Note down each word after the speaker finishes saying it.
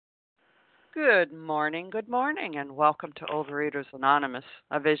Good morning, and welcome to Overeaters Anonymous,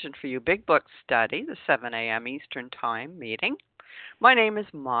 a Vision for You Big Book study, the 7 a.m. Eastern Time meeting. My name is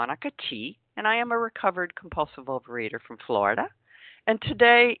Monica T., and I am a recovered compulsive overeater from Florida. And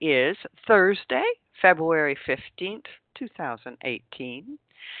today is Thursday, February 15th, 2018.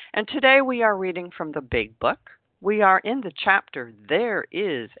 And today we are reading from the Big Book. We are in the chapter, There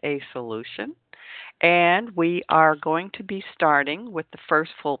is a Solution. And we are going to be starting with the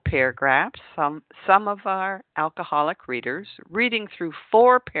first full paragraph. Some of our alcoholic readers reading through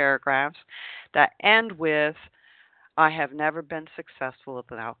 4 paragraphs that end with, I have never been successful as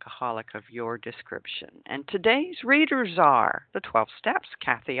an alcoholic of your description. And today's readers are the 12 Steps,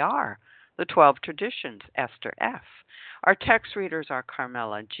 Kathy R., the 12 Traditions, Esther F. Our text readers are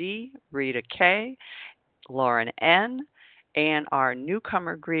Carmela G., Rita K., Lauren N., and our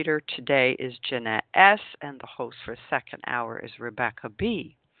newcomer greeter today is Jeanette S., and the host for second hour is Rebecca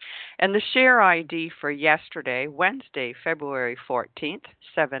B. And the share ID for yesterday, Wednesday, February 14th,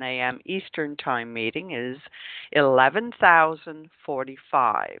 7 a.m. Eastern Time meeting is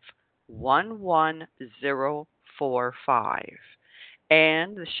 11,045, 11045.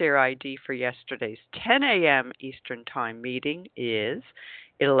 And the share ID for yesterday's 10 a.m. Eastern Time meeting is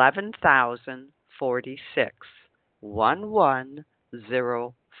 11,046.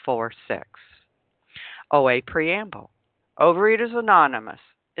 11046. OA Preamble. Overeaters Anonymous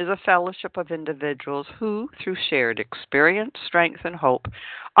is a fellowship of individuals who, through shared experience, strength, and hope,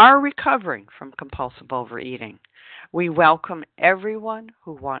 are recovering from compulsive overeating. We welcome everyone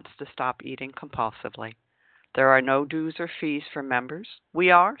who wants to stop eating compulsively. There are no dues or fees for members.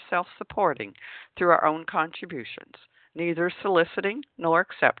 We are self-supporting through our own contributions, neither soliciting nor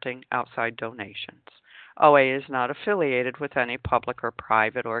accepting outside donations. OA is not affiliated with any public or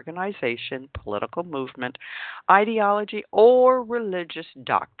private organization, political movement, ideology, or religious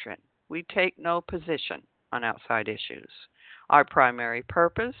doctrine. We take no position on outside issues. Our primary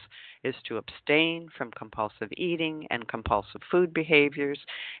purpose is to abstain from compulsive eating and compulsive food behaviors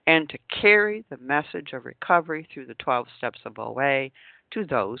and to carry the message of recovery through the 12 steps of OA to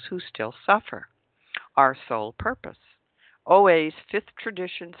those who still suffer. Our sole purpose. OA's fifth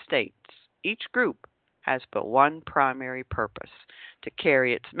tradition states each group has but one primary purpose, to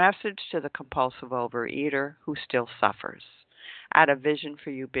carry its message to the compulsive overeater who still suffers. At a Vision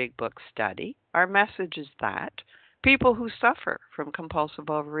for You Big Book study, our message is that people who suffer from compulsive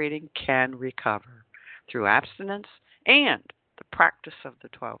overeating can recover through abstinence and the practice of the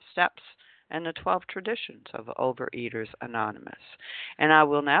 12 steps and the 12 traditions of Overeaters Anonymous. And I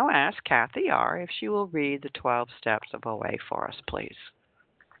will now ask Kathy R. if she will read the 12 steps of OA for us, please.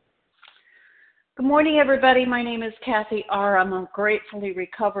 Good morning, everybody. My name is Kathy R. I'm a gratefully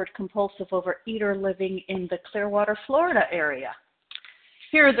recovered compulsive overeater living in the Clearwater, Florida area.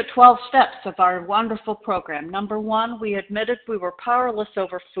 Here are the 12 steps of our wonderful program. Number 1, we admitted we were powerless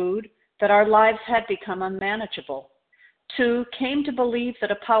over food, that our lives had become unmanageable. 2, came to believe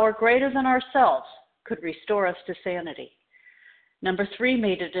that a power greater than ourselves could restore us to sanity. Number 3,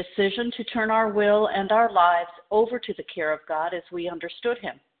 made a decision to turn our will and our lives over to the care of God as we understood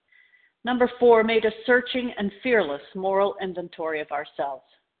Him. Number 4, made a searching and fearless moral inventory of ourselves.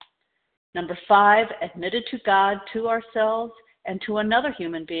 Number 5, admitted to God, to ourselves, and to another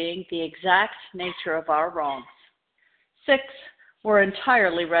human being the exact nature of our wrongs. 6, we're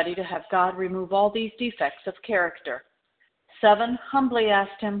entirely ready to have God remove all these defects of character. 7, humbly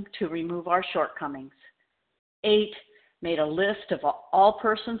asked Him to remove our shortcomings. 8, made a list of all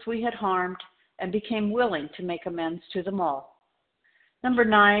persons we had harmed and became willing to make amends to them all. Number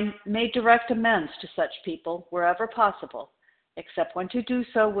 9, made direct amends to such people wherever possible, except when to do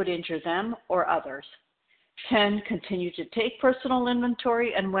so would injure them or others. 10, continued to take personal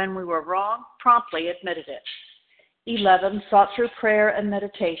inventory, and when we were wrong, promptly admitted it. 11, sought through prayer and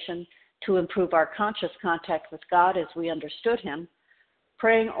meditation to improve our conscious contact with God as we understood Him,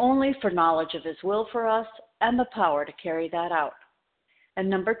 praying only for knowledge of His will for us and the power to carry that out. And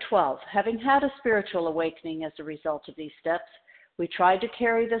number 12, having had a spiritual awakening as a result of these steps, we tried to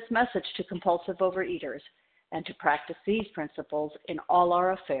carry this message to compulsive overeaters and to practice these principles in all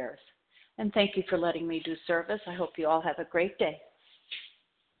our affairs. And thank you for letting me do service. I hope you all have a great day.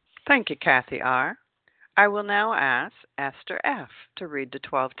 Thank you, Kathy R. I will now ask Esther F. to read the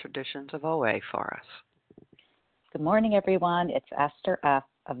 12 traditions of OA for us. Good morning, everyone. It's Esther F.,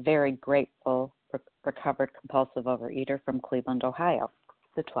 a very grateful, recovered compulsive overeater from Cleveland, Ohio.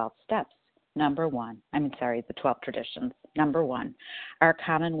 The 12 steps. The 12 traditions. Number 1, our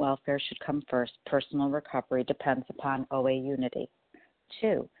common welfare should come first. Personal recovery depends upon OA unity.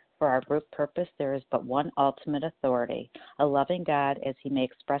 2, For our group purpose, there is but one ultimate authority, a loving God as he may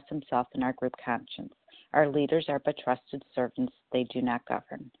express himself in our group conscience. Our leaders are but trusted servants, they do not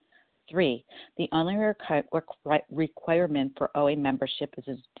govern. 3. The only requirement for OA membership is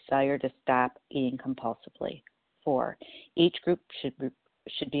a desire to stop eating compulsively. 4. Each group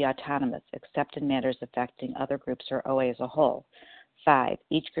should be autonomous, except in matters affecting other groups or OA as a whole. 5.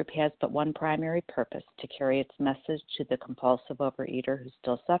 Each group has but one primary purpose, to carry its message to the compulsive overeater who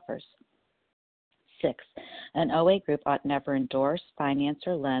still suffers. 6. An OA group ought never endorse, finance,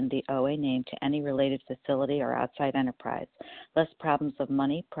 or lend the OA name to any related facility or outside enterprise, lest problems of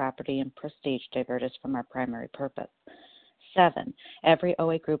money, property, and prestige divert us from our primary purpose. 7. Every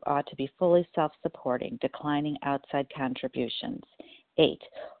OA group ought to be fully self-supporting, declining outside contributions. 8.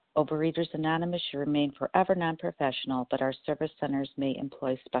 Overeaters Anonymous should remain forever non-professional, but our service centers may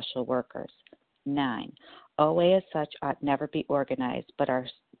employ special workers. 9. OA as such ought never be organized,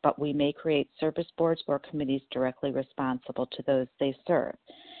 but we may create service boards or committees directly responsible to those they serve.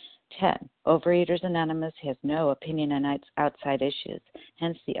 10. Overeaters Anonymous has no opinion on outside issues,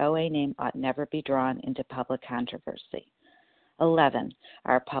 hence the OA name ought never be drawn into public controversy. 11.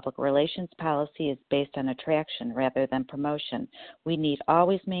 Our public relations policy is based on attraction rather than promotion. We need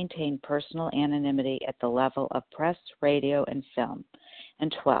always maintain personal anonymity at the level of press, radio, and film.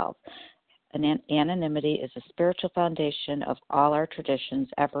 And 12. Anonymity is a spiritual foundation of all our traditions,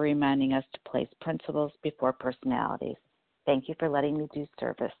 ever reminding us to place principles before personalities. Thank you for letting me do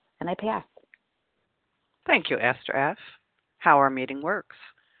service, and I pass. Thank you, Esther F. How our meeting works.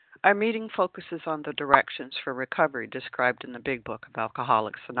 Our meeting focuses on the directions for recovery described in the Big Book of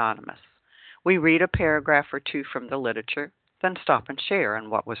Alcoholics Anonymous. We read a paragraph or two from the literature, then stop and share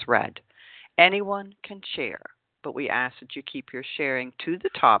on what was read. Anyone can share, but we ask that you keep your sharing to the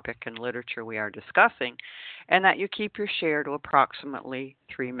topic and literature we are discussing, and that you keep your share to approximately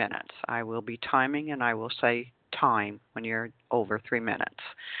 3 minutes. I will be timing, and I will say time when you're over 3 minutes.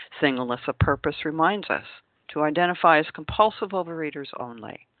 Singleness of purpose reminds us to identify as compulsive overeaters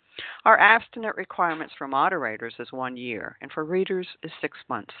only. Our abstinent requirements for moderators is 1 year, and for readers is 6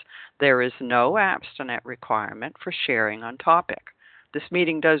 months. There is no abstinent requirement for sharing on topic. This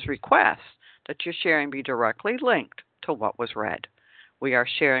meeting does request that your sharing be directly linked to what was read. We are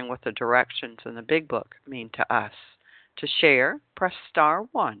sharing what the directions in the Big Book mean to us. To share, press star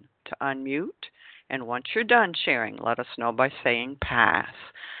 1 to unmute, and once you're done sharing, let us know by saying pass.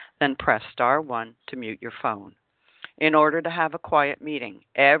 Then press star 1 to mute your phone. In order to have a quiet meeting,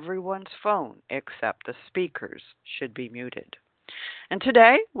 everyone's phone except the speaker's should be muted. And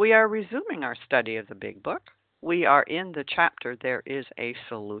today we are resuming our study of the Big Book. We are in the chapter There is a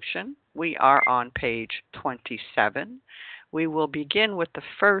Solution. We are on page 27. We will begin with the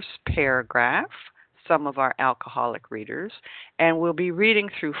first paragraph, some of our alcoholic readers, and we'll be reading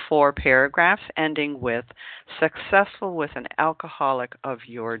through 4 paragraphs ending with successful with an alcoholic of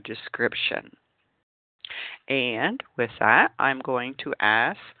your description. And with that, I'm going to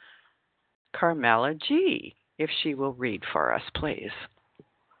ask Carmela G. if she will read for us, please.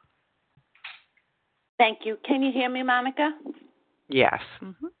 Thank you. Can you hear me, Monica? Yes.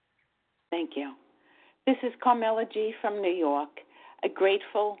 Thank you. This is Carmela G. from New York, a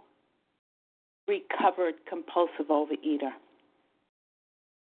grateful, recovered compulsive overeater.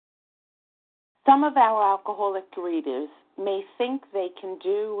 Some of our alcoholic readers may think they can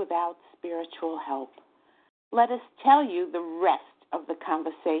do without spiritual help. Let us tell you the rest of the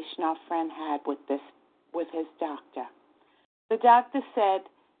conversation our friend had with his doctor. The doctor said,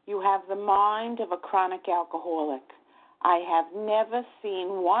 "You have the mind of a chronic alcoholic. I have never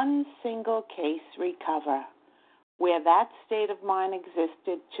seen one single case recover where that state of mind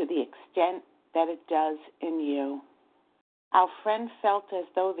existed to the extent that it does in you." Our friend felt as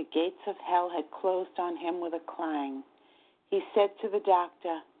though the gates of hell had closed on him with a clang. He said to the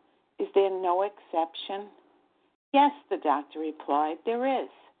doctor, "Is there no exception?" "Yes," the doctor replied, "there is.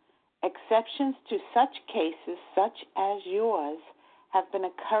 Exceptions to such cases, such as yours, have been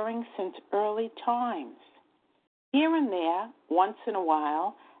occurring since early times. Here and there, once in a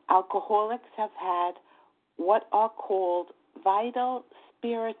while, alcoholics have had what are called vital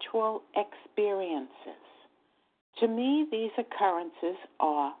spiritual experiences. To me, these occurrences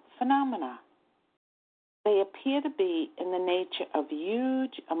are phenomena. They appear to be in the nature of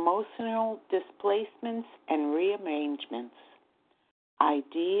huge emotional displacements and rearrangements,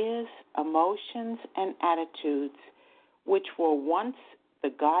 ideas, emotions, and attitudes which were once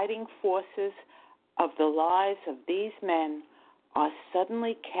the guiding forces of the lives of these men are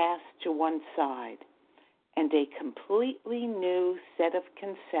suddenly cast to one side, and a completely new set of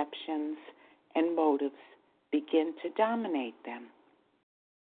conceptions and motives begin to dominate them.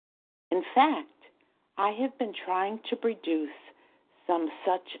 In fact, I have been trying to produce some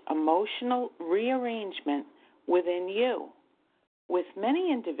such emotional rearrangement within you. With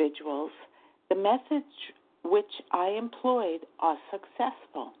many individuals, the methods which I employed are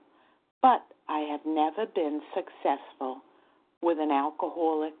successful, but I have never been successful with an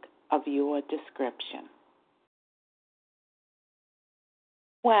alcoholic of your description.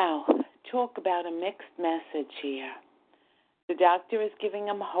 Wow, talk about a mixed message here. The doctor is giving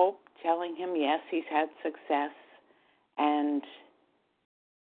him hope, telling him, yes, he's had success, and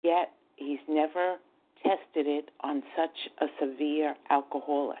yet he's never tested it on such a severe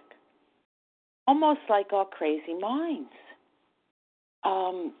alcoholic. Almost like our crazy minds.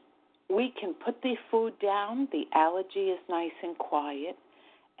 We can put the food down, the allergy is nice and quiet,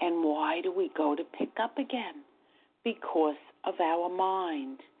 and why do we go to pick up again? Because of our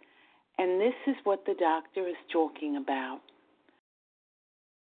mind. And this is what the doctor is talking about.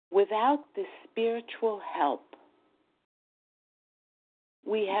 Without this spiritual help,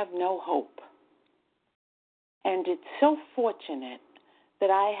 we have no hope. And it's so fortunate that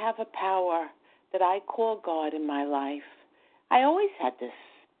I have a power that I call God in my life. I always had this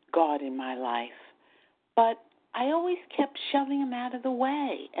God in my life, but I always kept shoving him out of the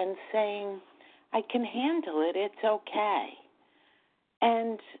way and saying, I can handle it, it's okay.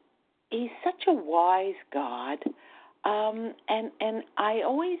 And he's such a wise God, and I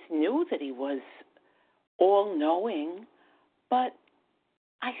always knew that he was all-knowing, but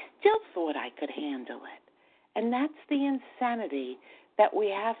I still thought I could handle it. And that's the insanity that we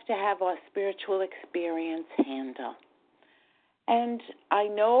have to have our spiritual experience handle. And I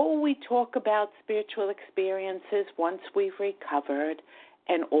know we talk about spiritual experiences once we've recovered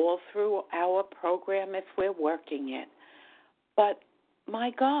and all through our program if we're working it. But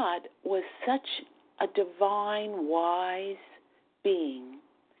my God was such a divine, wise being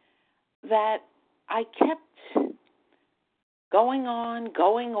that I kept going on,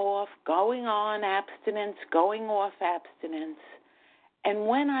 going off, going on abstinence, going off abstinence. And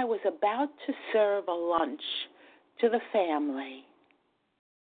when I was about to serve a lunch to the family,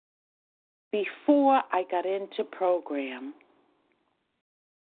 before I got into program,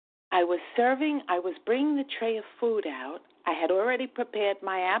 I was bringing the tray of food out. I had already prepared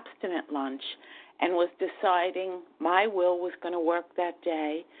my abstinent lunch and was deciding my will was going to work that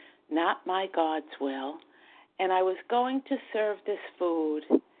day, not my God's will. And I was going to serve this food.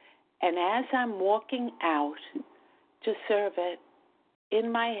 And as I'm walking out to serve it,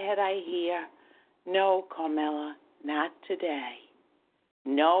 in my head I hear, no, Carmela, not today.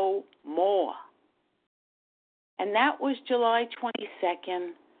 No more. And that was July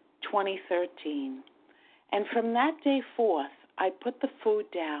 22nd, 2013. And from that day forth, I put the food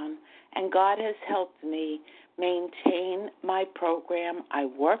down, and God has helped me maintain my program. I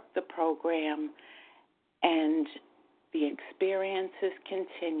work the program, and the experiences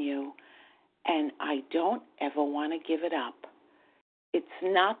continue, and I don't ever want to give it up. It's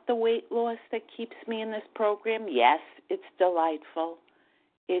not the weight loss that keeps me in this program. Yes, it's delightful.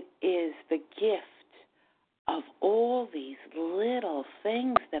 It is the gift of all these little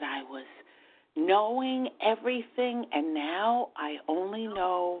things that I was knowing everything, and now I only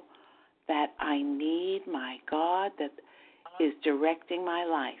know that I need my God that is directing my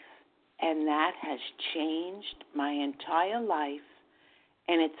life. And that has changed my entire life,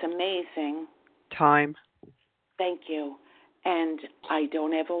 and it's amazing. Time. Thank you. And I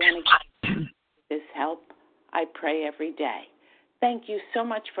don't ever want to get this help. I pray every day. Thank you so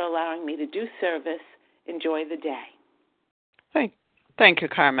much for allowing me to do service. Enjoy the day. Thank you,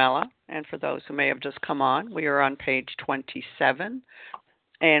 Carmela. And for those who may have just come on, we are on page 27,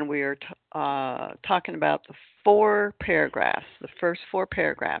 and we are talking about the 4 paragraphs, the first 4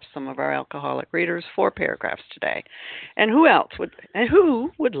 paragraphs. Some of our alcoholic readers, 4 paragraphs today. And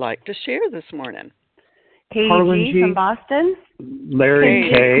who would like to share this morning? Katie G. from Boston. Larry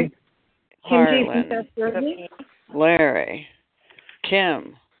K. Harlan. Larry.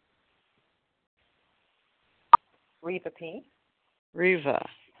 Kim. Reva P. Reva.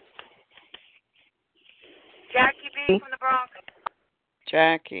 Jackie B. from the Bronx.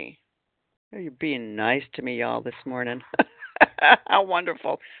 Jackie. Oh, you're being nice to me, y'all, this morning. How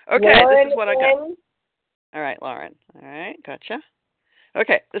wonderful. Okay, Lauren, this is what I got. All right, Lauren. All right, gotcha.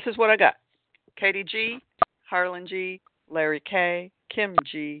 Okay, this is what I got. Katie G., Harlan G., Larry K., Kim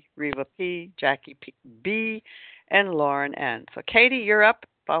G., Reva P., Jackie B., and Lauren N. So, Katie, you're up,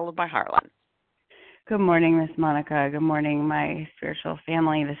 followed by Harlan. Good morning, Miss Monica. Good morning, my spiritual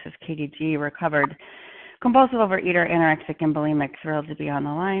family. This is Katie G., recovered compulsive overeater, anorexic, and bulimic. Thrilled to be on the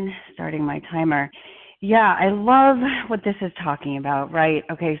line, starting my timer. Yeah, I love what this is talking about, right?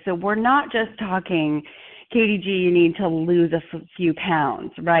 Okay, so we're not just talking, KDG, you need to lose a few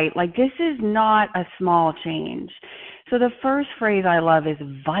pounds, right? Like, this is not a small change. So the first phrase I love is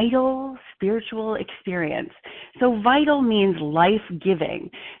vital spiritual experience. So vital means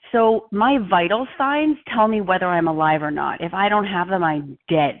life-giving. So my vital signs tell me whether I'm alive or not. If I don't have them, I'm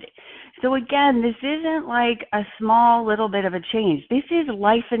dead. So again, this isn't like a small little bit of a change. This is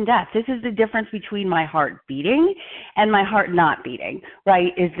life and death. This is the difference between my heart beating and my heart not beating,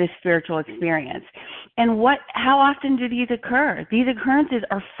 right, is this spiritual experience. And how often do these occur? These occurrences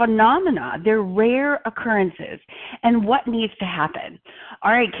are phenomena. They're rare occurrences. And what needs to happen?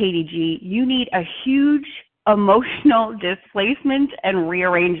 All right, KDG, you need a huge emotional displacement and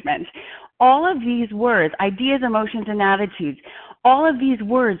rearrangement. All of these words, ideas, emotions, and attitudes, all of these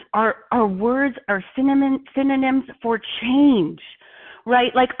words are synonyms for change,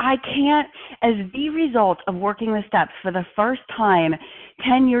 right? Like, I can't, as the result of working the steps for the first time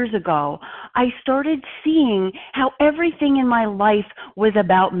 10 years ago, I started seeing how everything in my life was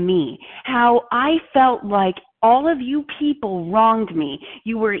about me, how I felt like all of you people wronged me.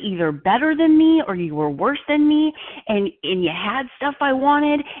 You were either better than me or you were worse than me, and you had stuff I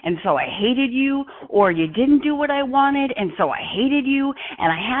wanted, and so I hated you, or you didn't do what I wanted, and so I hated you,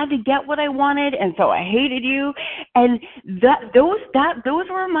 and I had to get what I wanted, and so I hated you. And those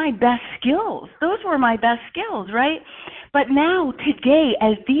were my best skills. Those were my best skills, right? But now, today,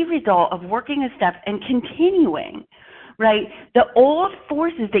 as the result of working the steps and continuing, right, the old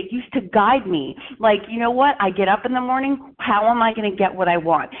forces that used to guide me, like, you know what, I get up in the morning, how am I going to get what I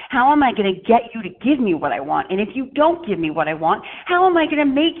want? How am I going to get you to give me what I want? And if you don't give me what I want, how am I going to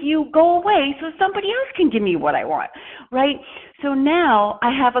make you go away so somebody else can give me what I want, right? So now I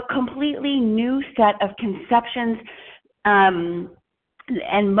have a completely new set of conceptions,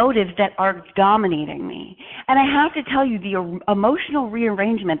 and motives that are dominating me. And I have to tell you, the emotional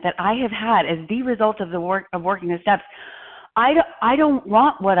rearrangement that I have had as the result of the work of working the steps, I don't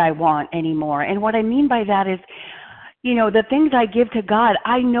want what I want anymore. And what I mean by that is, you know, the things I give to God,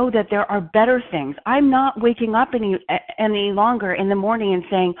 I know that there are better things. I'm not waking up any longer in the morning and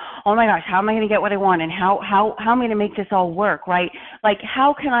saying, oh my gosh, how am I going to get what I want? And how am I going to make this all work, right? Like,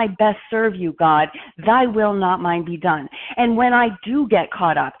 how can I best serve you, God? Thy will, not mine, be done. And when I do get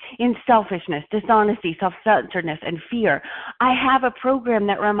caught up in selfishness, dishonesty, self-centeredness, and fear, I have a program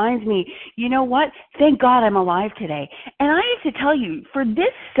that reminds me, you know what? Thank God I'm alive today. And I have to tell you, for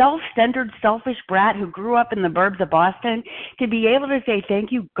this self-centered, selfish brat who grew up in the burbs of Boston, to be able to say thank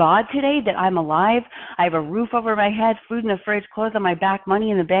you, God, today that I'm alive, I have a roof over my head, food in the fridge, clothes on my back,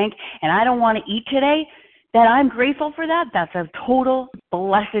 money in the bank, and I don't want to eat today, that I'm grateful for that, that's a total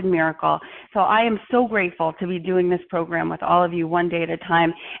blessed miracle. So I am so grateful to be doing this program with all of you one day at a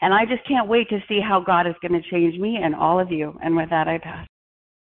time, and I just can't wait to see how God is going to change me and all of you. And with that, I pass.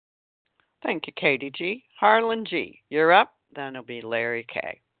 Thank you, Katie G. Harlan G., you're up. Then it'll be Larry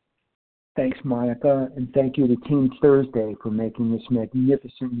K. Thanks, Monica, and thank you to Team Thursday for making this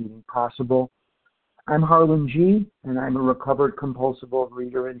magnificent meeting possible. I'm Harlan G., and I'm a recovered compulsive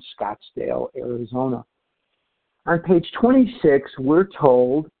overeater in Scottsdale, Arizona. On page 26, we're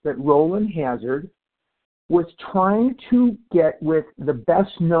told that Roland Hazard was trying to get with the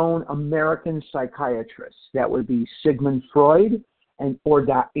best-known American psychiatrists. That would be Sigmund Freud or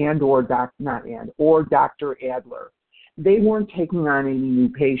Dr. Adler. They weren't taking on any new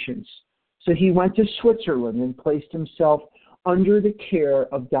patients. So he went to Switzerland and placed himself under the care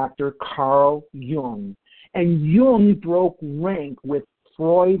of Dr. Carl Jung. And Jung broke rank with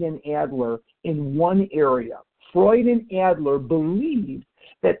Freud and Adler in one area. Freud and Adler believed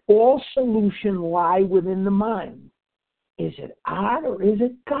that all solutions lie within the mind. Is it odd or is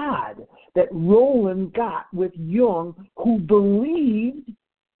it God that Roland got with Jung, who believed,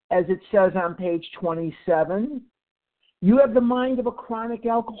 as it says on page 27, you have the mind of a chronic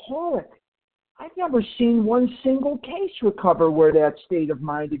alcoholic. I've never seen one single case recover where that state of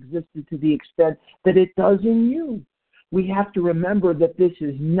mind existed to the extent that it does in you. We have to remember that this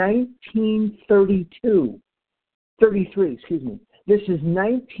is 1933. This is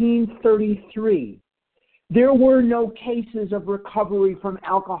 1933. There were no cases of recovery from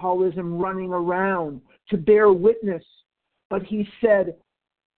alcoholism running around to bear witness. But he said,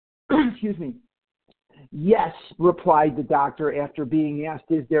 yes, replied the doctor after being asked,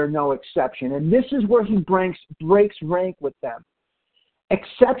 is there no exception? And this is where he breaks rank with them.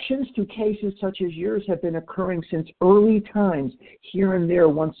 Exceptions to cases such as yours have been occurring since early times. Here and there,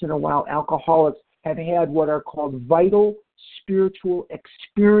 once in a while, alcoholics have had what are called vital spiritual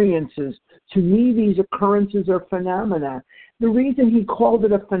experiences. To me, these occurrences are phenomena. The reason he called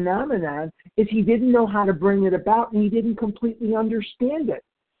it a phenomenon is he didn't know how to bring it about, and he didn't completely understand it.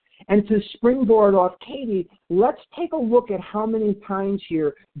 And to springboard off Katie, let's take a look at how many times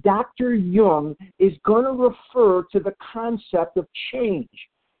here Dr. Jung is going to refer to the concept of change.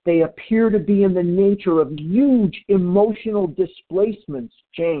 They appear to be in the nature of huge emotional displacements,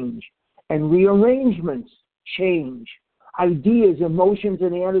 change, and rearrangements, change. Ideas, emotions,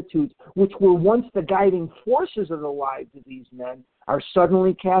 and attitudes, which were once the guiding forces of the lives of these men, are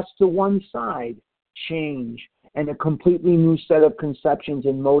suddenly cast to one side, change. And a completely new set of conceptions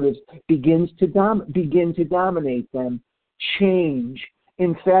and motives begin to dominate them, change.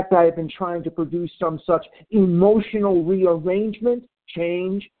 In fact, I have been trying to produce some such emotional rearrangement,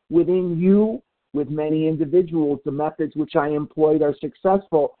 change within you, with many individuals. The methods which I employed are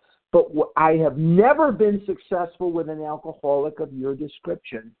successful, but I have never been successful with an alcoholic of your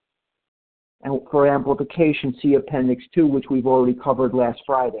description. And for amplification, see Appendix 2, which we've already covered last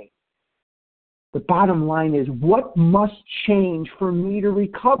Friday. The bottom line is, what must change for me to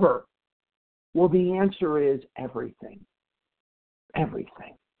recover? Well, the answer is everything.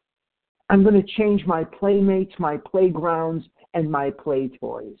 Everything. I'm going to change my playmates, my playgrounds, and my play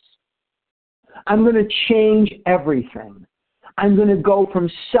toys. I'm going to change everything. I'm going to go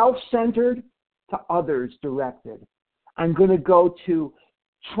from self-centered to others-directed. I'm going to go to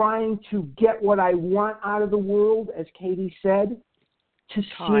trying to get what I want out of the world, as Katie said, to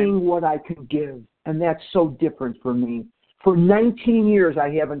seeing what I can give. And that's so different for me. For 19 years, I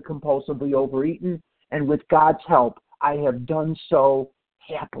haven't compulsively overeaten, and with God's help, I have done so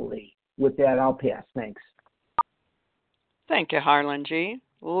happily. With that, I'll pass. Thanks. Thank you, Harlan G.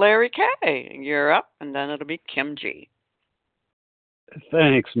 Larry K., you're up, and then it'll be Kim G.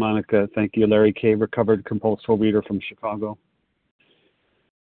 Thanks, Monica. Thank you, Larry K., recovered compulsive reader from Chicago.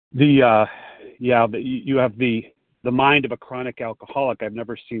 You have the mind of a chronic alcoholic. I've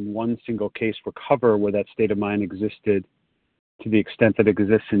never seen one single case recover where that state of mind existed to the extent that it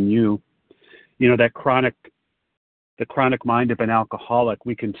exists in you. You know, the chronic mind of an alcoholic,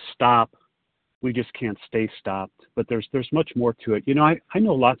 we can stop. We just can't stay stopped. But there's much more to it. You know, I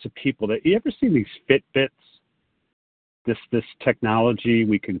know lots of people that, you ever seen these Fitbits? This technology,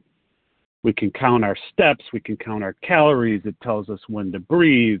 we can count our steps, we can count our calories. It tells us when to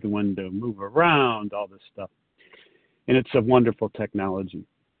breathe, when to move around, all this stuff. And it's a wonderful technology.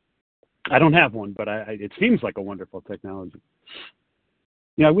 I don't have one, but it seems like a wonderful technology.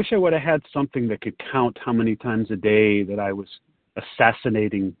 You know, I wish I would have had something that could count how many times a day that I was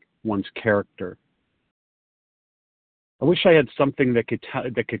assassinating one's character. I wish I had something that could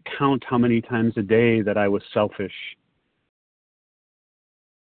count how many times a day that I was selfish.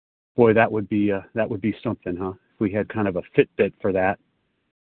 Boy, that would be something, huh? If we had kind of a Fitbit for that.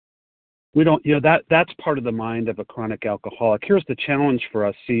 We don't, you know, that's part of the mind of a chronic alcoholic. Here's the challenge for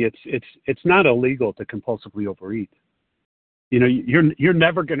us. See, it's not illegal to compulsively overeat. You know, you're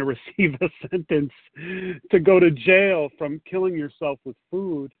never going to receive a sentence to go to jail from killing yourself with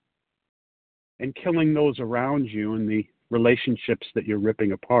food and killing those around you and the relationships that you're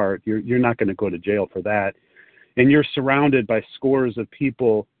ripping apart. You're not going to go to jail for that. And you're surrounded by scores of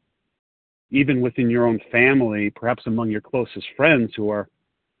people, even within your own family, perhaps among your closest friends, who are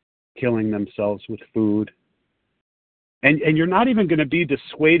killing themselves with food. And you're not even going to be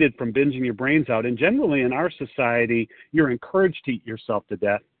dissuaded from binging your brains out. And generally in our society, you're encouraged to eat yourself to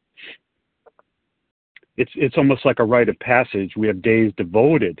death. It's almost like a rite of passage. We have days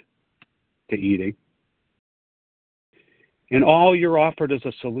devoted to eating. And all you're offered as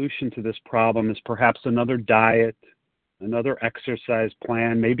a solution to this problem is perhaps another diet, another exercise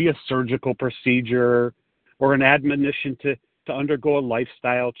plan, maybe a surgical procedure, or an admonition to undergo a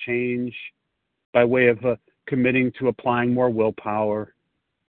lifestyle change by way of committing to applying more willpower.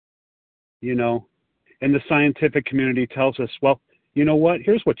 You know, and the scientific community tells us, well, you know what?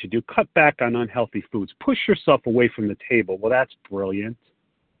 Here's what you do. Cut back on unhealthy foods. Push yourself away from the table. Well, that's brilliant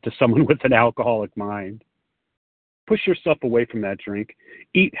to someone with an alcoholic mind. Push yourself away from that drink.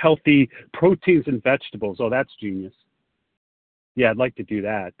 Eat healthy proteins and vegetables. Oh, that's genius. Yeah, I'd like to do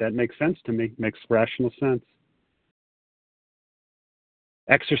that. That makes sense to me. Makes rational sense.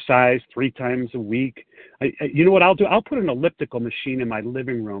 Exercise 3 times a week. You know what I'll do? I'll put an elliptical machine in my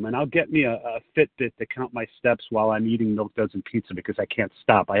living room, and I'll get me a Fitbit to count my steps while I'm eating Milk Dozen pizza, because I can't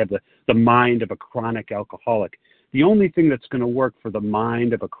stop. I have the mind of a chronic alcoholic. The only thing that's going to work for the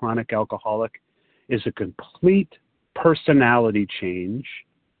mind of a chronic alcoholic is a complete personality change,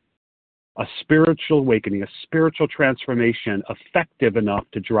 a spiritual awakening, a spiritual transformation effective enough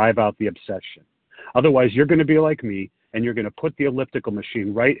to drive out the obsession. Otherwise, you're going to be like me. and you're going to put the elliptical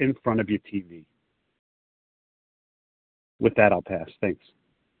machine right in front of your TV. With that, I'll pass. Thanks.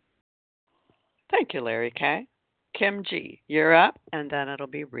 Thank you, Larry K. Kim G., you're up, and then it'll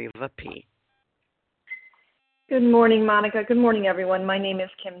be Reva P. Good morning, Monica. Good morning, everyone. My name is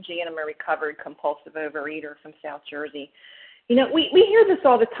Kim G., and I'm a recovered compulsive overeater from South Jersey. You know, we hear this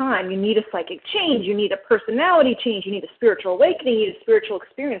all the time. You need a psychic change. You need a personality change. You need a spiritual awakening. You need a spiritual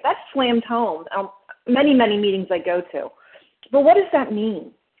experience. That's slammed home many, many meetings I go to. But what does that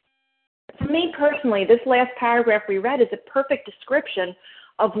mean? For me personally, this last paragraph we read is a perfect description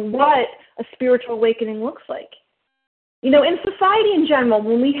of what a spiritual awakening looks like. You know, in society in general,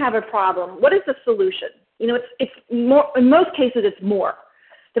 when we have a problem, what is the solution? You know, it's more, in most cases, it's more.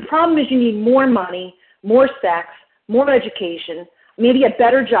 The problem is you need more money, more sex, more education, maybe a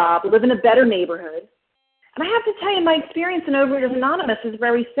better job, live in a better neighborhood. And I have to tell you, my experience in Overeaters Anonymous is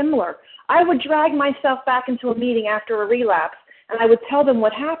very similar. I would drag myself back into a meeting after a relapse, and I would tell them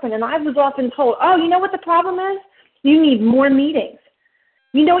what happened, and I was often told, oh, you know what the problem is? You need more meetings.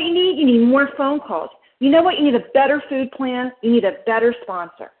 You know what you need? You need more phone calls. You know what? You need a better food plan. You need a better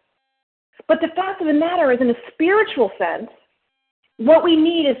sponsor. But the fact of the matter is, in a spiritual sense, what we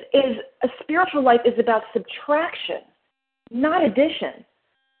need is a spiritual life is about subtraction, not addition.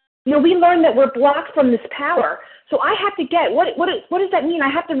 You know, we learn that we're blocked from this power. So I have to get, what does that mean? I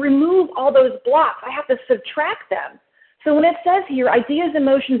have to remove all those blocks. I have to subtract them. So when it says here, ideas,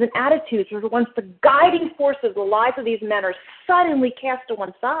 emotions, and attitudes are once the guiding forces of the lives of these men are suddenly cast to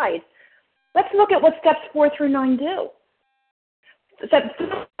one side, let's look at what steps 4 through 9 do.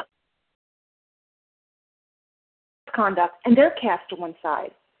 Conduct, and they're cast to one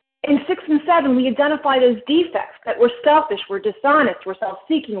side. In 6 and 7, we identify those defects that we're selfish, we're dishonest, we're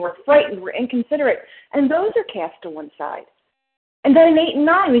self-seeking, we're frightened, we're inconsiderate, and those are cast to one side. And then in 8 and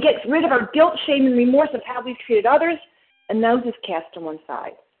 9, we get rid of our guilt, shame, and remorse of how we've treated others, and those is cast to one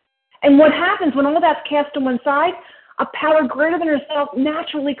side. And what happens when all of that's cast to one side? A power greater than ourselves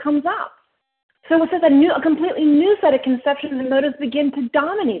naturally comes up. So it says a completely new set of conceptions and motives begin to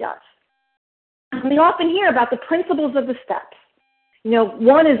dominate us. And we often hear about the principles of the steps. You know,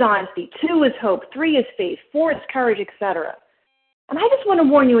 1 is honesty, 2 is hope, 3 is faith, 4 is courage, etc. And I just want to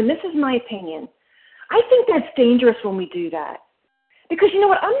warn you, and this is my opinion, I think that's dangerous when we do that. Because you know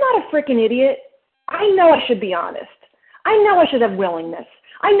what? I'm not a freaking idiot. I know I should be honest. I know I should have willingness.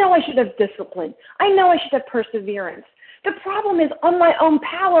 I know I should have discipline. I know I should have perseverance. The problem is, on my own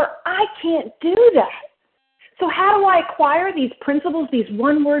power, I can't do that. So how do I acquire these principles, these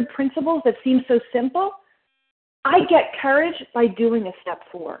one-word principles that seem so simple? I get courage by doing a step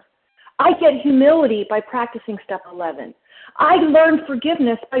 4. I get humility by practicing step 11. I learn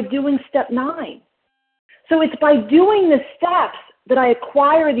forgiveness by doing step 9. So it's by doing the steps that I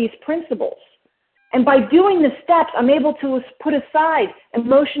acquire these principles. And by doing the steps, I'm able to put aside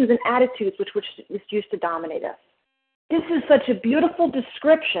emotions and attitudes which used to dominate us. This is such a beautiful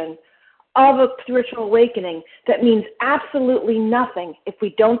description of a spiritual awakening that means absolutely nothing if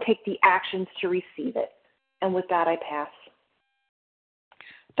we don't take the actions to receive it. And with that, I pass.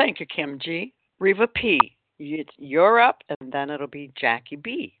 Thank you, Kim G. Reva P., you're up, and then it'll be Jackie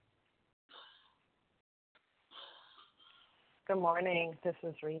B. Good morning. This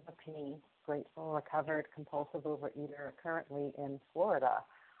is Reva P., grateful, recovered, compulsive overeater, currently in Florida.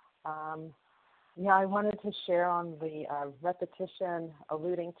 I wanted to share on the repetition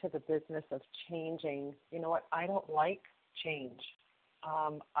alluding to the business of changing. You know what? I don't like change.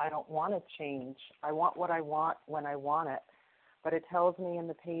 I don't want to change. I want what I want when I want it. But it tells me in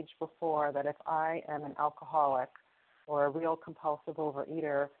the page before that if I am an alcoholic or a real compulsive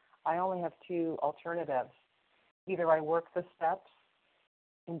overeater, I only have 2 alternatives. Either I work the steps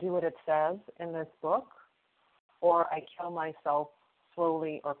and do what it says in this book, or I kill myself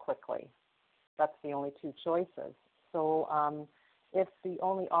slowly or quickly. That's the only 2 choices. So if the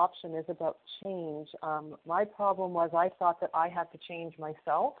only option is about change, my problem was I thought that I had to change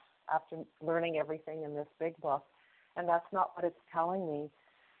myself after learning everything in this big book, and that's not what it's telling me.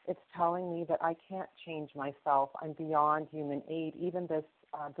 It's telling me that I can't change myself. I'm beyond human aid. Even this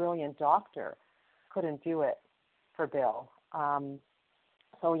brilliant doctor couldn't do it for Bill.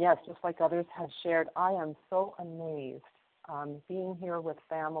 So yes, just like others have shared, I am so amazed being here with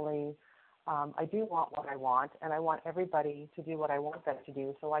family. I do want what I want, and I want everybody to do what I want them to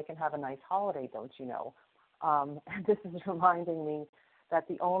do so I can have a nice holiday, don't you know? This is reminding me that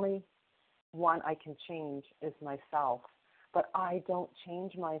the only one I can change is myself. But I don't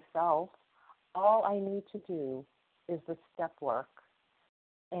change myself. All I need to do is the step work.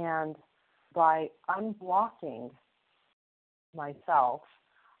 And by unblocking myself,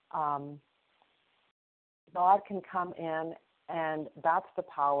 God can come in, and that's the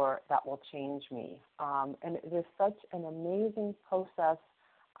power that will change me. And it is such an amazing process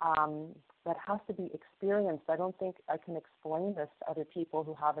that has to be experienced. I don't think I can explain this to other people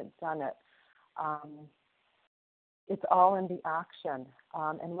who haven't done it. It's all in the action.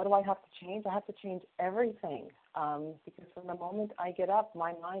 And what do I have to change? I have to change everything, because from the moment I get up,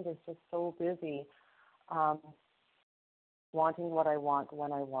 my mind is just so busy wanting what I want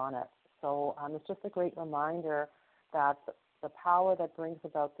when I want it. So it's just a great reminder that the power that brings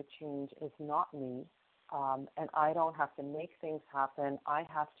about the change is not me, and I don't have to make things happen. I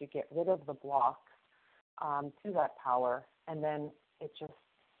have to get rid of the blocks to that power, and then it just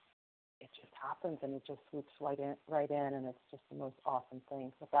happens, and it just swoops right in, and it's just the most awesome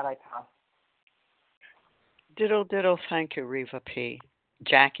thing. With that, I pass. Diddle, diddle. Thank you, Reva P.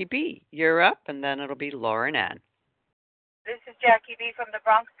 Jackie B., you're up, and then it'll be Lauren N. This is Jackie B. from the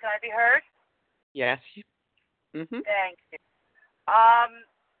Bronx. Can I be heard? Yes. Mm-hmm. Thank you.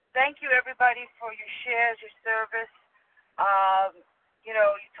 Thank you, everybody, for your shares, your service. You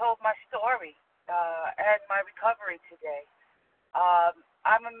told my story and my recovery today.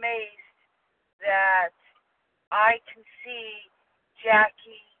 I'm amazed that I can see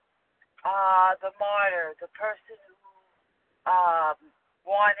Jackie, the martyr, the person who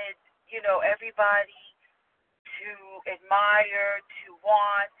wanted, everybody to admire, to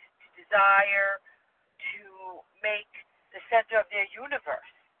want, to desire, to make the center of their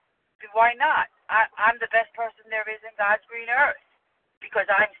universe. Why not? I'm the best person there is in God's green earth because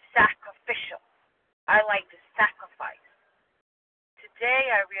I'm sacrificial. I like to sacrifice. Today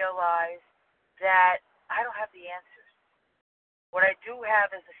I realize that I don't have the answers. What I do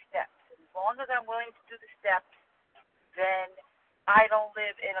have is the steps. And as long as I'm willing to do the steps, then I don't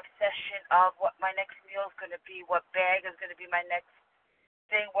live in obsession of what my next meal is going to be, what bag is going to be my next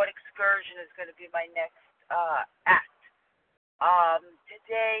thing, what excursion is going to be my next act.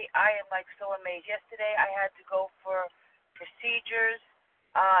 Today I am so amazed. Yesterday I had to go for procedures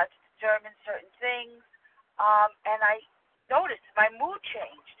to determine certain things, and I noticed my mood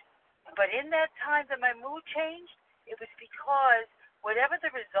changed. But in that time that my mood changed, it was because whatever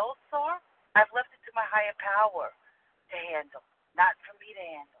the results are, I've left it to my higher power to handle, not for me to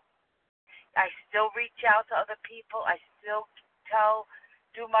handle. I still reach out to other people. I still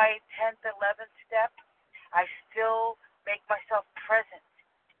do my 10th, 11th step. I still make myself present.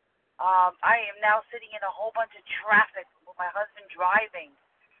 I am now sitting in a whole bunch of traffic with my husband driving.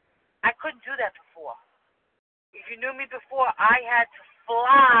 I couldn't do that before. If you knew me before, I had to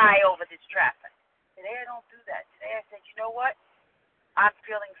fly over this traffic. Today I don't do that. Today I said, you know what? I'm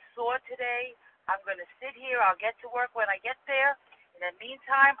feeling sore today. I'm going to sit here. I'll get to work when I get there. In the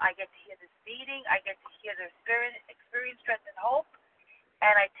meantime, I get to hear this meeting. I get to hear the experience, strength, and hope,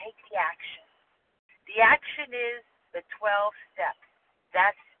 and I take the action. The action is the 12 steps.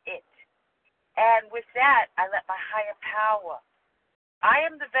 That's it. And with that, I let my higher power. I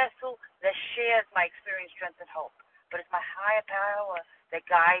am the vessel that shares my experience, strength, and hope, but it's my higher power that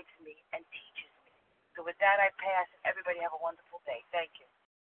guides me and teaches me. So with that, I pass. Everybody have a wonderful day. Thank you.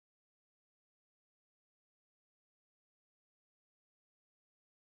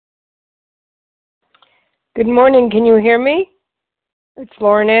 Good morning. Can you hear me? It's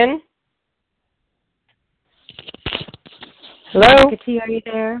Lauren N. Hello? Monica T, are you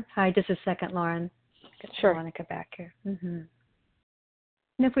there? Hi, just a second, Lauren. Get Sure. Monica back here. And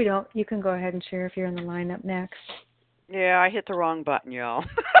if we don't, you can go ahead and share if you're in the lineup next. Yeah, I hit the wrong button, y'all.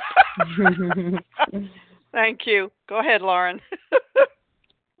 Thank you. Go ahead, Lauren.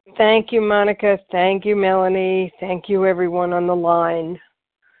 Thank you, Monica. Thank you, Melanie. Thank you, everyone on the line.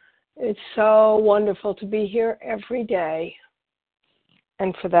 It's so wonderful to be here every day.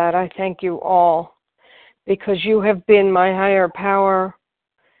 And for that, I thank you all, because you have been my higher power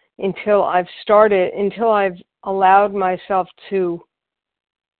until I've allowed myself to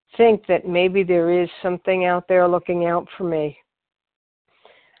think that maybe there is something out there looking out for me.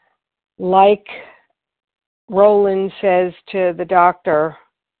 Like Roland says to the doctor,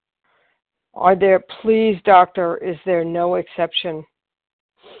 please, doctor, is there no exception?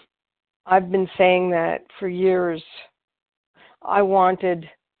 I've been saying that for years. I wanted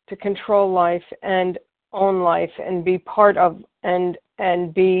to control life and own life and be part of and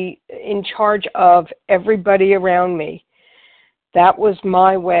be in charge of everybody around me. That was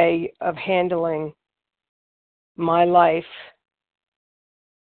my way of handling my life.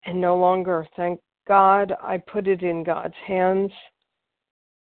 And no longer, thank God, I put it in God's hands.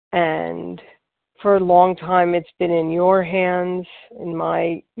 And for a long time, it's been in your hands, in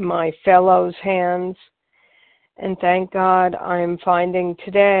my fellows' hands. And thank God I'm finding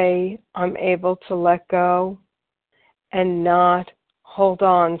today I'm able to let go and not hold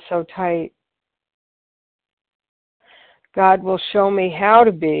on so tight. God will show me how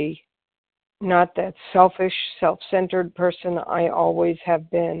to be, not that selfish, self-centered person I always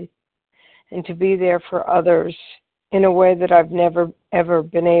have been, and to be there for others in a way that I've never, ever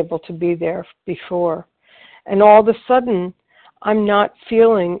been able to be there before. And all of a sudden, I'm not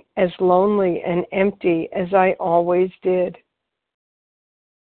feeling as lonely and empty as I always did.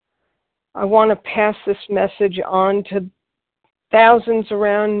 I want to pass this message on to thousands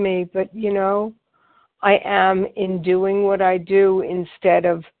around me, but you know, I am in doing what I do instead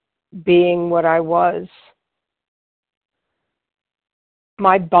of being what I was.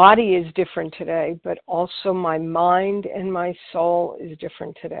 My body is different today, but also my mind and my soul is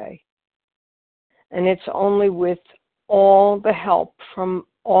different today. And it's only with all the help from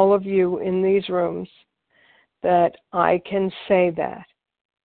all of you in these rooms that I can say that.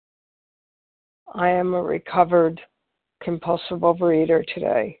 I am a recovered compulsive overeater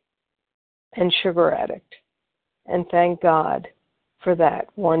today and sugar addict. And thank God for that,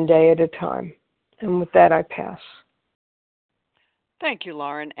 one day at a time. And with that, I pass. Thank you,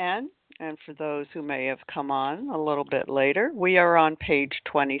 Lauren N. And for those who may have come on a little bit later, we are on page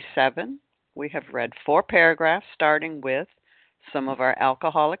 27. We have read 4 paragraphs, starting with some of our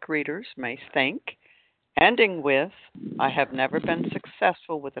alcoholic readers may think, ending with, I have never been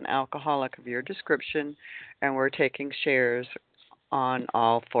successful with an alcoholic of your description, and we're taking shares on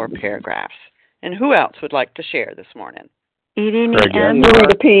all 4 paragraphs. And who else would like to share this morning? Edie M.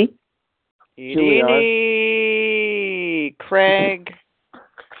 Dorita P. Edie, Craig.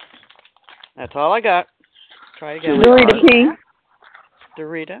 That's all I got. Try again. Dorita P.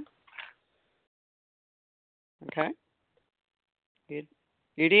 Dorita. Okay.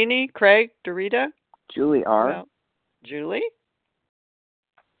 Udini, Craig, Dorita. Julie R. Well, Julie.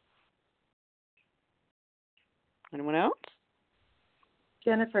 Anyone else?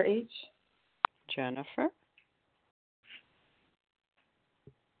 Jennifer H. Jennifer.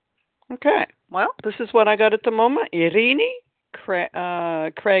 Okay. Well, this is what I got at the moment. Irini, Craig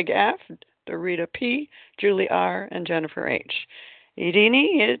F., Dorita P., Julie R., and Jennifer H.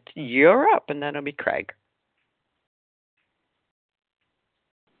 Irini, you're up, and then it'll be Craig.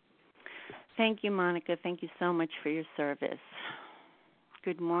 Thank you, Monica. Thank you so much for your service.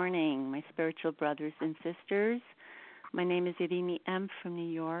 Good morning, my spiritual brothers and sisters. My name is Irini M. from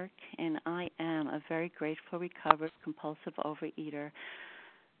New York, and I am a very grateful, recovered, compulsive overeater.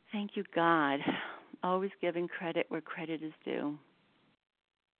 Thank you, God. Always giving credit where credit is due.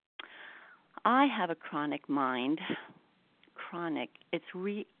 I have a chronic mind. Chronic. It's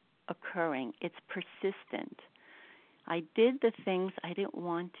reoccurring. It's persistent. I did the things I didn't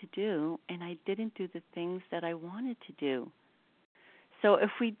want to do, and I didn't do the things that I wanted to do. So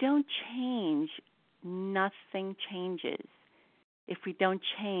if we don't change, nothing changes. If we don't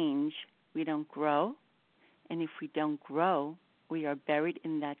change, we don't grow. And if we don't grow, we are buried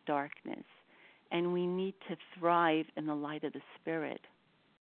in that darkness. And we need to thrive in the light of the Spirit.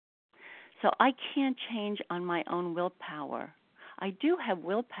 So I can't change on my own willpower. I do have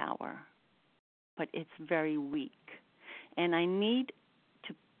willpower, but it's very weak. And I need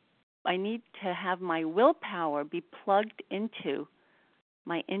to have my willpower be plugged into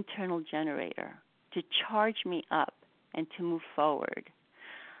my internal generator to charge me up and to move forward.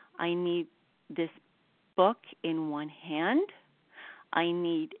 I need this book in one hand. I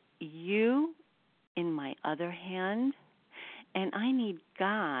need you in my other hand. And I need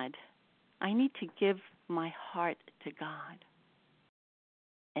God. I need to give my heart to God.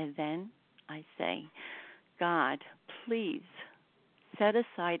 And then I say, God, please set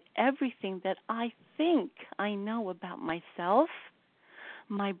aside everything that I think I know about myself,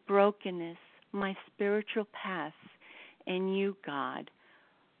 my brokenness, my spiritual path, and you, God,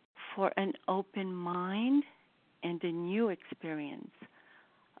 for an open mind and a new experience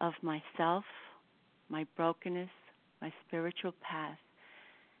of myself, my brokenness, my spiritual path,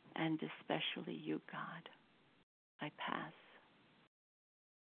 and especially you, God. I pass.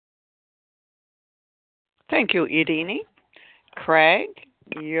 Thank you, Edini. Craig,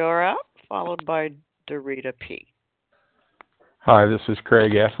 you're up, followed by Dorita P. Hi, this is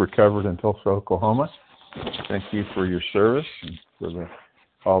Craig F., recovered in Tulsa, Oklahoma. Thank you for your service and for the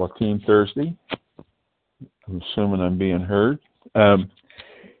All of Team Thursday. I'm assuming I'm being heard. Thank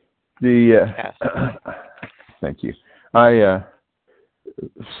you. I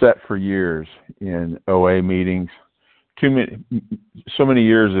sat for years in OA meetings. So many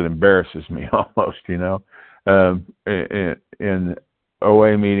years it embarrasses me almost, in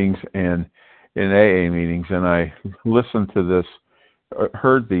OA meetings, and in AA meetings, and I listened to this,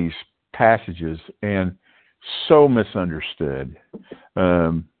 heard these passages, and so misunderstood.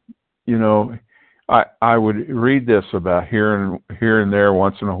 You know, I would read this about here and there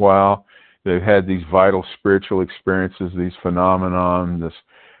once in a while. They've had these vital spiritual experiences, these phenomenon, this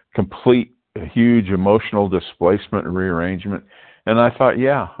complete huge emotional displacement and rearrangement. And I thought,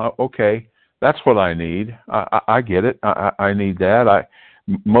 yeah, okay, that's what I need. I get it. I need that.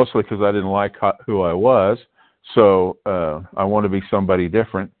 Mostly because I didn't like who I was, so I want to be somebody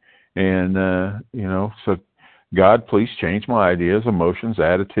different. And you know, so God, please change my ideas, emotions,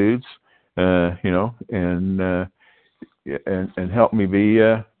 attitudes, you know, and help me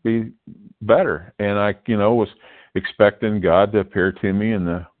be better. And I, you know, was expecting God to appear to me in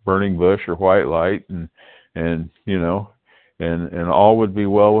the burning bush or white light, and you know, and all would be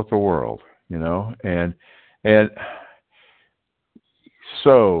well with the world, you know, and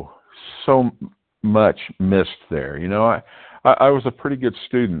so much missed there. You know, I was a pretty good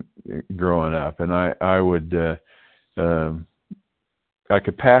student growing up, and I would I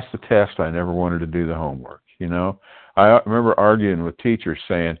could pass the test. I never wanted to do the homework. You know, I remember arguing with teachers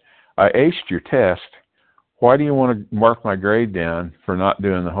saying, I aced your test. Why do you want to mark my grade down for not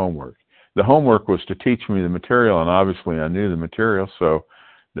doing the homework? The homework was to teach me the material, and obviously I knew the material, so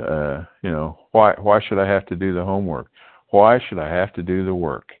you know, why should I have to do the homework? Why should I have to do the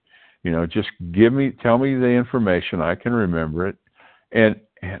work? You know, just tell me the information, I can remember it. And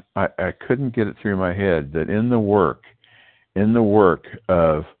I couldn't get it through my head that in the work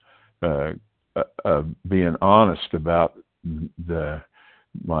of being honest about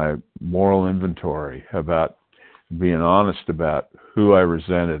my moral inventory, about being honest about who I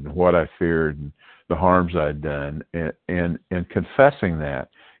resented and what I feared and the harms I'd done, and confessing that,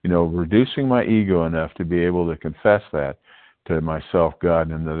 you know, reducing my ego enough to be able to confess that to myself,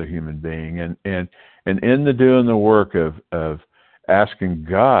 God, and another human being, and in the doing the work of asking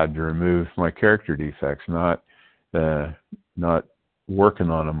God to remove my character defects, not working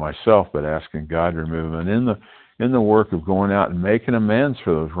on them myself, but asking God to remove them, and in the work of going out and making amends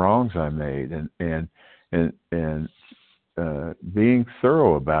for those wrongs I made, and being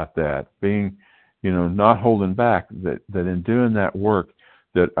thorough about that, being, you know, not holding back, that in doing that work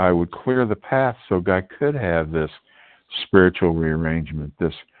that I would clear the path so God could have this spiritual rearrangement,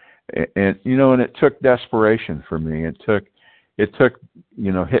 and you know, and it took desperation for me. It took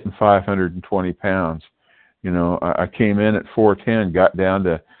you know, hitting 520 pounds. You know, I came in at 410, got down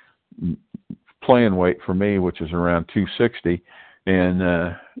to playing weight for me, which is around 260, and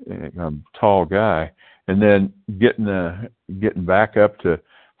I'm a tall guy, and then getting back up to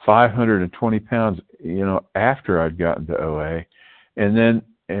 520 pounds, you know, after I'd gotten to OA, and then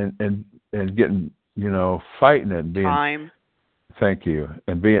and getting, you know, fighting it and being time. Thank you.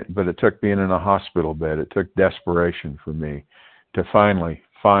 But it took being in a hospital bed. It took desperation for me to finally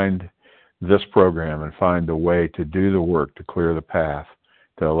find this program and find a way to do the work to clear the path,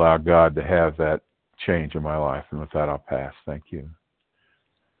 to allow God to have that change in my life. And with that, I'll pass. Thank you.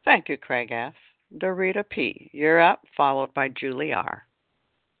 Thank you, Craig F. Dorita P., you're up, followed by Julie R.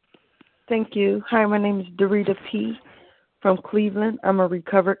 Thank you. Hi, my name is Dorita P. from Cleveland. I'm a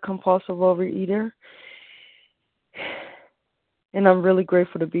recovered compulsive overeater, and I'm really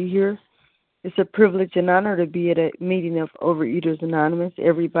grateful to be here. It's a privilege and honor to be at a meeting of Overeaters Anonymous.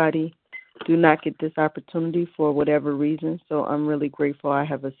 Everybody do not get this opportunity for whatever reason, so I'm really grateful I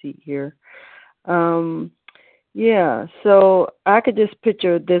have a seat here. Yeah, so I could just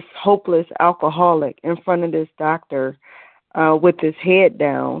picture this hopeless alcoholic in front of this doctor with his head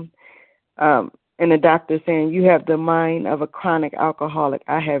down, and the doctor saying, you have the mind of a chronic alcoholic.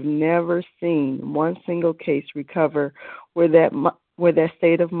 I have never seen one single case recover where that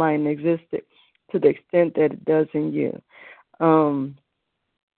state of mind existed to the extent that it does in you.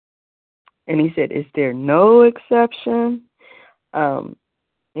 And he said, is there no exception? And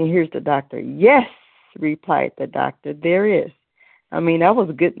here's the doctor. Yes, replied the doctor, there is. I mean, that was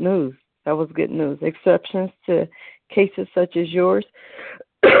good news. That was good news. Exceptions to cases such as yours,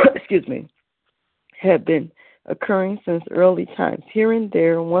 excuse me, have been occurring since early times. Here and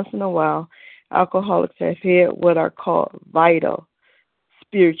there, once in a while, alcoholics have had what are called vital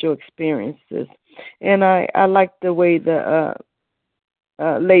spiritual experiences. And I like the way the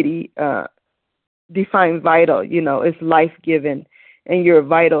lady defined vital. You know, it's life-giving, and your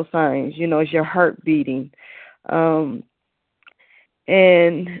vital signs, you know, it's your heart beating. And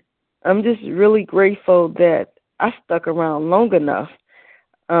I'm just really grateful that I stuck around long enough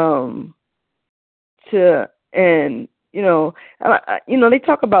and they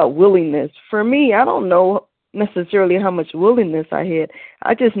talk about willingness. For me, I don't know necessarily how much willingness I had.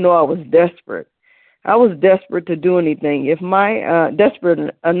 I just know I was desperate. I was desperate to do anything. If my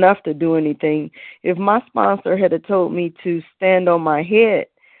desperate enough to do anything, if my sponsor had told me to stand on my head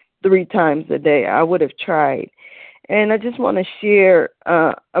 3 times a day, I would have tried. And I just want to share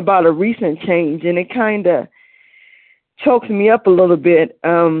about a recent change, and it kind of chokes me up a little bit.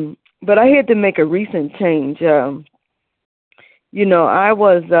 But I had to make a recent change. You know, I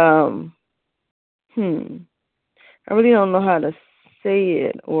was, I really don't know how to say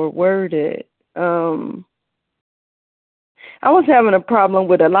it or word it. I was having a problem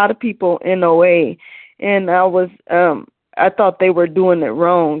with a lot of people in OA, and I thought they were doing it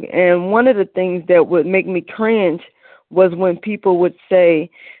wrong. And one of the things that would make me cringe was when people would say,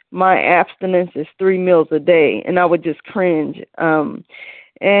 my abstinence is 3 meals a day, and I would just cringe.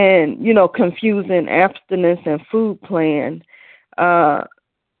 And, you know, confusing abstinence and food plan.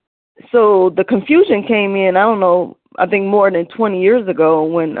 So the confusion came in, I don't know, I think more than 20 years ago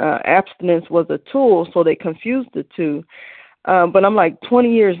when abstinence was a tool, so they confused the two. But I'm like,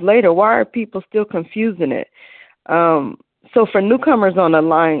 20 years later, why are people still confusing it? So for newcomers on the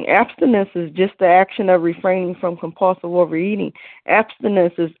line, abstinence is just the action of refraining from compulsive overeating.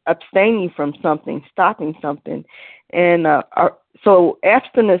 Abstinence is abstaining from something, stopping something. And so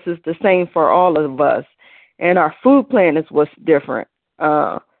abstinence is the same for all of us. And our food plan is what's different.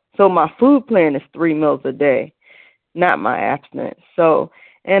 So my food plan is 3 meals a day, not my abstinence. So,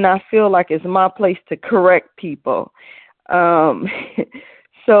 and I feel like it's my place to correct people.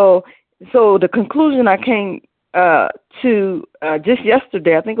 So the conclusion I came to just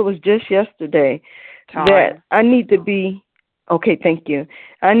yesterday, I think it was just yesterday, that I need to be, okay, thank you.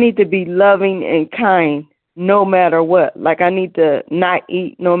 I need to be loving and kind no matter what. Like I need to not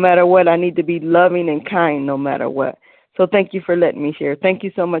eat no matter what. I need to be loving and kind no matter what. So thank you for letting me share. Thank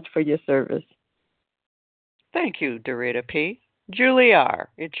you so much for your service. Thank you, Dorita P. Julie R.,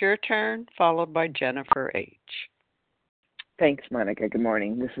 it's your turn, followed by Jennifer H. Thanks, Monica. Good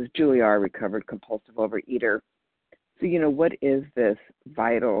morning. This is Julie R., recovered compulsive overeater. So, you know, what is this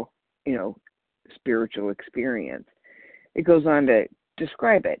vital, you know, spiritual experience? It goes on to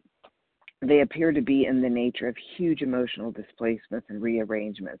describe it. They appear to be in the nature of huge emotional displacements and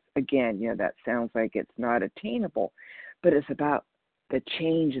rearrangements. Again, you know, that sounds like it's not attainable, but it's about the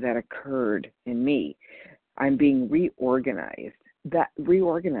change that occurred in me. I'm being reorganized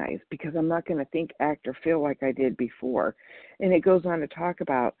because I'm not going to think, act, or feel like I did before. And it goes on to talk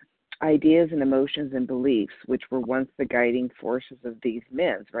about ideas and emotions and beliefs, which were once the guiding forces of these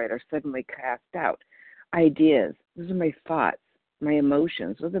men, right, are suddenly cast out. Ideas, those are my thoughts, my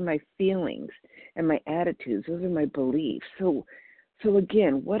emotions, those are my feelings, and my attitudes, those are my beliefs. So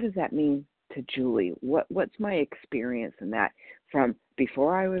again, what does that mean to Julie? What's my experience in that from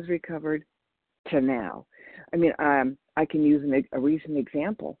before I was recovered to now? I mean, I can use a recent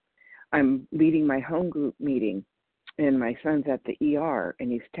example. I'm leading my home group meeting, and my son's at the ER,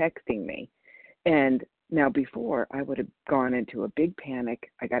 and he's texting me. And now before, I would have gone into a big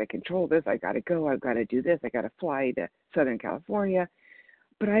panic. I got to control this. I got to go. I've got to do this. I got to fly to Southern California.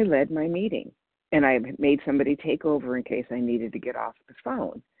 But I led my meeting, and I made somebody take over in case I needed to get off the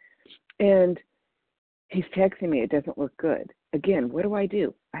phone. And he's texting me. It doesn't look good. Again, what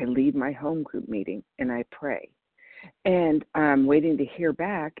do? I lead my home group meeting, and I pray. And I'm waiting to hear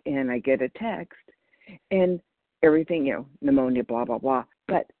back, and I get a text, and everything, you know, pneumonia, blah, blah, blah.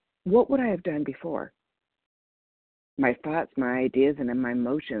 But what would I have done before? My thoughts, my ideas, and my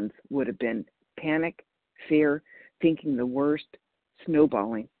emotions would have been panic, fear, thinking the worst,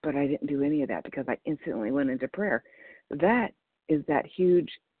 snowballing. But I didn't do any of that because I instantly went into prayer. That is that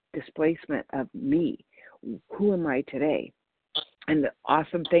huge displacement of me. Who am I today? And the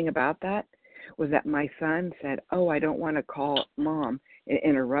awesome thing about that was that my son said, oh, I don't want to call Mom and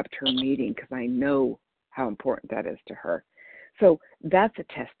interrupt her meeting because I know how important that is to her. So that's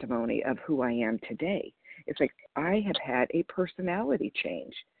a testimony of who I am today. It's like I have had a personality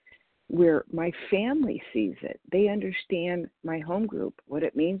change where my family sees it. They understand my home group, what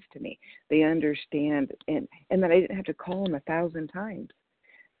it means to me. They understand, and that I didn't have to call them 1,000 times.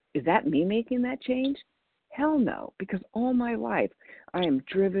 Is that me making that change? Hell no, because all my life I am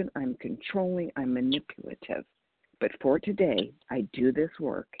driven, I'm controlling, I'm manipulative. But for today, I do this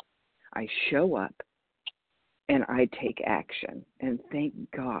work. I show up, and I take action. And thank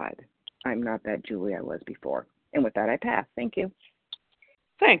God I'm not that Julie I was before. And with that, I pass. Thank you.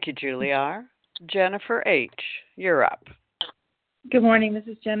 Thank you, Julie R. Jennifer H., you're up. Good morning. This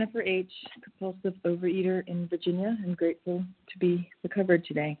is Jennifer H., compulsive overeater in Virginia. I'm grateful to be recovered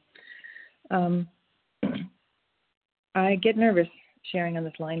today. I get nervous sharing on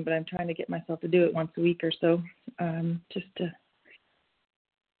this line, but I'm trying to get myself to do it once a week or so, just to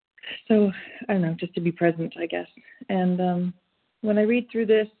be present, I guess. And when I read through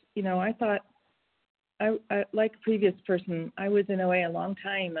this, I thought, I like a previous person, I was in OA a long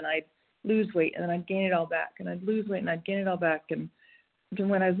time, and I'd lose weight, and then I'd gain it all back, and I'd lose weight, and I'd gain it all back, and then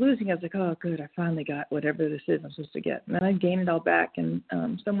when I was losing, I was like, oh, good, I finally got whatever this is I'm supposed to get. And then I'd gain it all back, and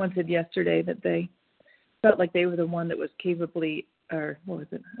someone said yesterday that they felt like they were the one that was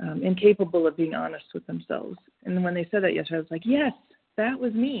incapable of being honest with themselves. And when they said that yesterday, I was like, yes, that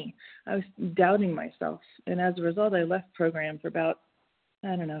was me. I was doubting myself. And as a result, I left program for about,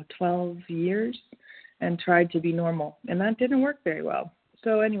 12 years and tried to be normal. And that didn't work very well.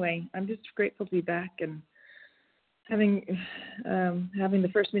 So anyway, I'm just grateful to be back. And having the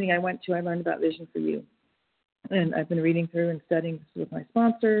first meeting I went to, I learned about Vision for You. And I've been reading through and studying this with my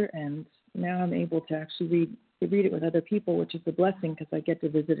sponsor, and now I'm able to actually read it with other people, which is a blessing because I get to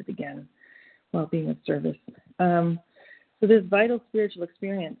visit it again while being of service. So this vital spiritual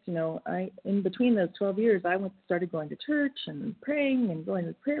experience, in between those 12 years, I started going to church and praying and going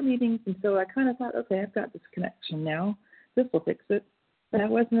to prayer meetings, and so I kind of thought, okay, I've got this connection now. This will fix it. That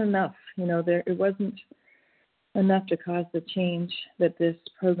wasn't enough. It wasn't enough to cause the change that this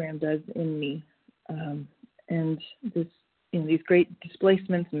program does in me. And this, these great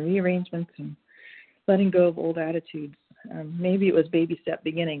displacements and rearrangements and letting go of old attitudes. Maybe it was baby step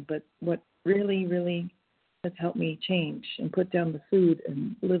beginning, but what really, really has helped me change and put down the food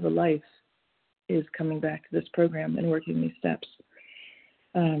and live a life is coming back to this program and working these steps.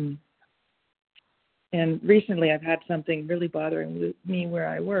 And recently I've had something really bothering me where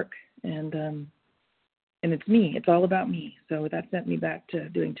I work, and it's me. It's all about me. So that sent me back to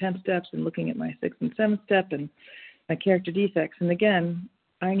doing 10 steps and looking at my 6th and 7th step and my character defects. And again,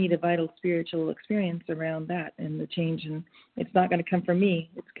 I need a vital spiritual experience around that and the change. And it's not going to come from me.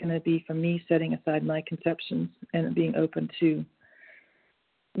 It's going to be from me setting aside my conceptions and being open to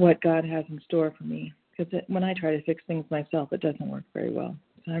what God has in store for me. Because when I try to fix things myself, it doesn't work very well.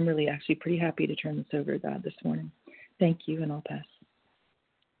 So I'm really actually pretty happy to turn this over to God this morning. Thank you, and I'll pass.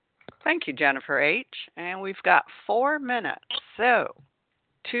 Thank you, Jennifer H. And we've got 4 minutes. So,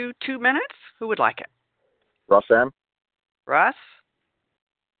 2 minutes? Who would like it? Russ M. Russ?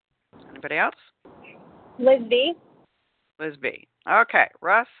 Anybody else? Liz B. Liz B. Okay,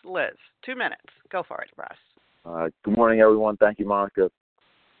 Russ, Liz. 2 minutes. Go for it, Russ. Good morning, everyone. Thank you, Monica.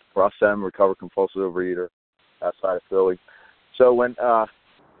 Russ M., recovered compulsive overeater outside of Philly. So when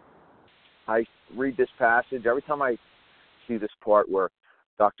I read this passage, every time I see this part where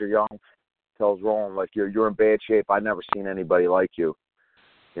Dr. Young tells Roland, like, you're in bad shape. I've never seen anybody like you,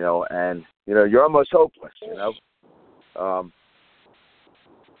 and, you're almost hopeless,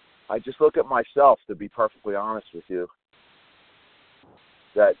 I just look at myself, to be perfectly honest with you,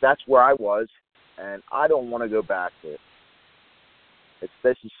 that's where I was, and I don't want to go back to it.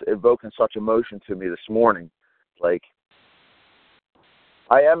 This is evoking such emotion to me this morning. Like,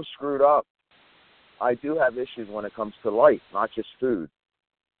 I am screwed up. I do have issues when it comes to life, not just food.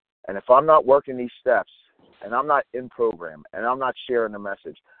 And if I'm not working these steps, and I'm not in program, and I'm not sharing the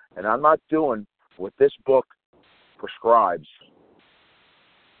message, and I'm not doing what this book prescribes,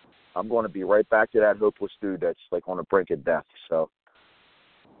 I'm going to be right back to that hopeless dude that's like on the brink of death. So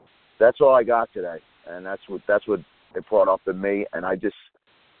that's all I got today, and that's what it brought up in me. And I just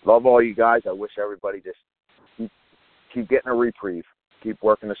love all you guys. I wish everybody just keep getting a reprieve, keep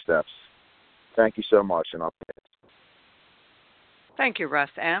working the steps. Thank you so much, and I'll pass. Thank you, Russ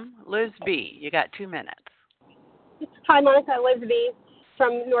M. Liz B., you got 2 minutes. Hi, Monica. Liz B.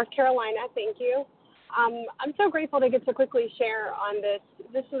 from North Carolina. Thank you. I'm so grateful to get to quickly share on this.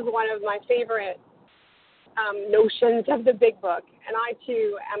 This is one of my favorite notions of the Big Book, and I,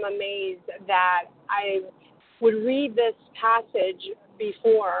 too, am amazed that I would read this passage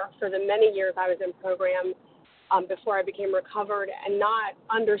before, for the many years I was in program, before I became recovered, and not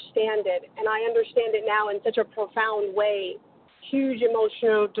understand it. And I understand it now in such a profound way. Huge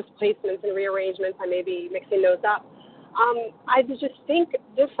emotional displacements and rearrangements. I may be mixing those up. I just think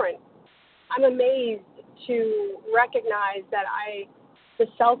different. I'm amazed to recognize that the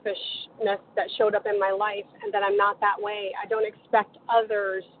selfishness that showed up in my life, and that I'm not that way. I don't expect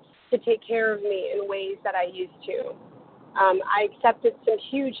others to take care of me in ways that I used to. I accepted some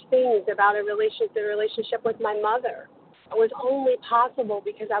huge things about the relationship with my mother. It was only possible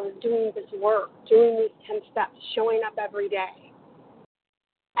because I was doing this work, doing these 10 steps, showing up every day.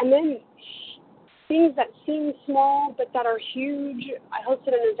 And then things that seem small but that are huge. I hosted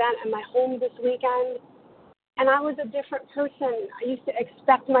an event in my home this weekend, and I was a different person. I used to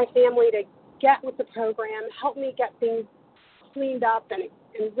expect my family to get with the program, help me get things cleaned up and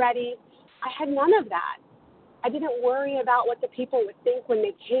ready. I had none of that. I didn't worry about what the people would think when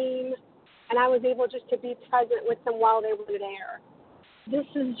they came, and I was able just to be present with them while they were there. This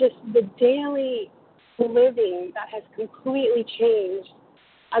is just the daily living that has completely changed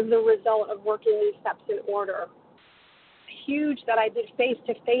as a result of working these steps in order. Huge that I did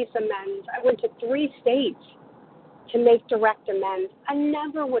face-to-face amends. I went to 3 states to make direct amends. I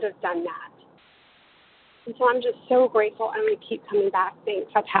never would have done that. And so I'm just so grateful, and we keep coming back.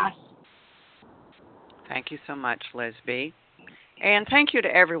 Thanks. I pass. Thank you so much, Liz B. And thank you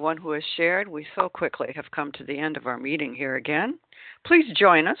to everyone who has shared. We so quickly have come to the end of our meeting here again. Please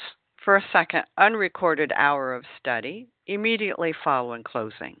join us for a second unrecorded hour of study immediately following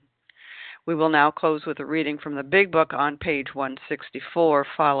closing. We will now close with a reading from the Big Book on page 164,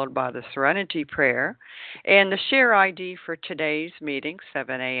 followed by the Serenity Prayer. And the share ID for today's meeting,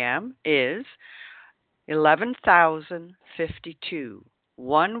 7 a.m., is 11,052,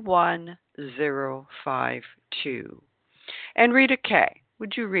 11052. And Rita Kay,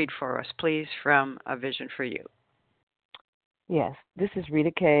 would you read for us, please, from A Vision for You? Yes, this is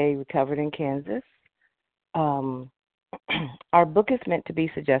Rita Kay, recovered in Kansas. Our book is meant to be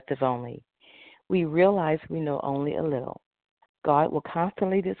suggestive only. We realize we know only a little. God will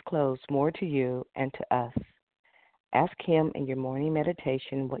constantly disclose more to you and to us. Ask Him in your morning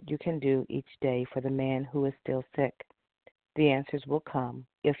meditation what you can do each day for the man who is still sick. The answers will come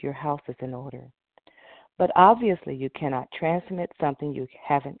if your house is in order. But obviously you cannot transmit something you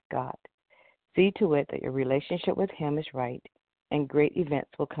haven't got. See to it that your relationship with Him is right, and great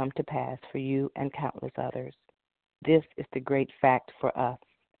events will come to pass for you and countless others. This is the great fact for us.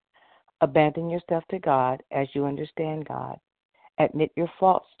 Abandon yourself to God as you understand God. Admit your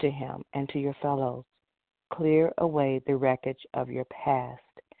faults to Him and to your fellows. Clear away the wreckage of your past.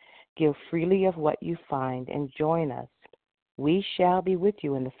 Give freely of what you find and join us. We shall be with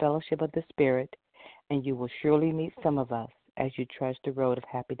you in the fellowship of the Spirit, and you will surely meet some of us as you trudge the road of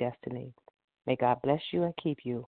happy destiny. May God bless you and keep you.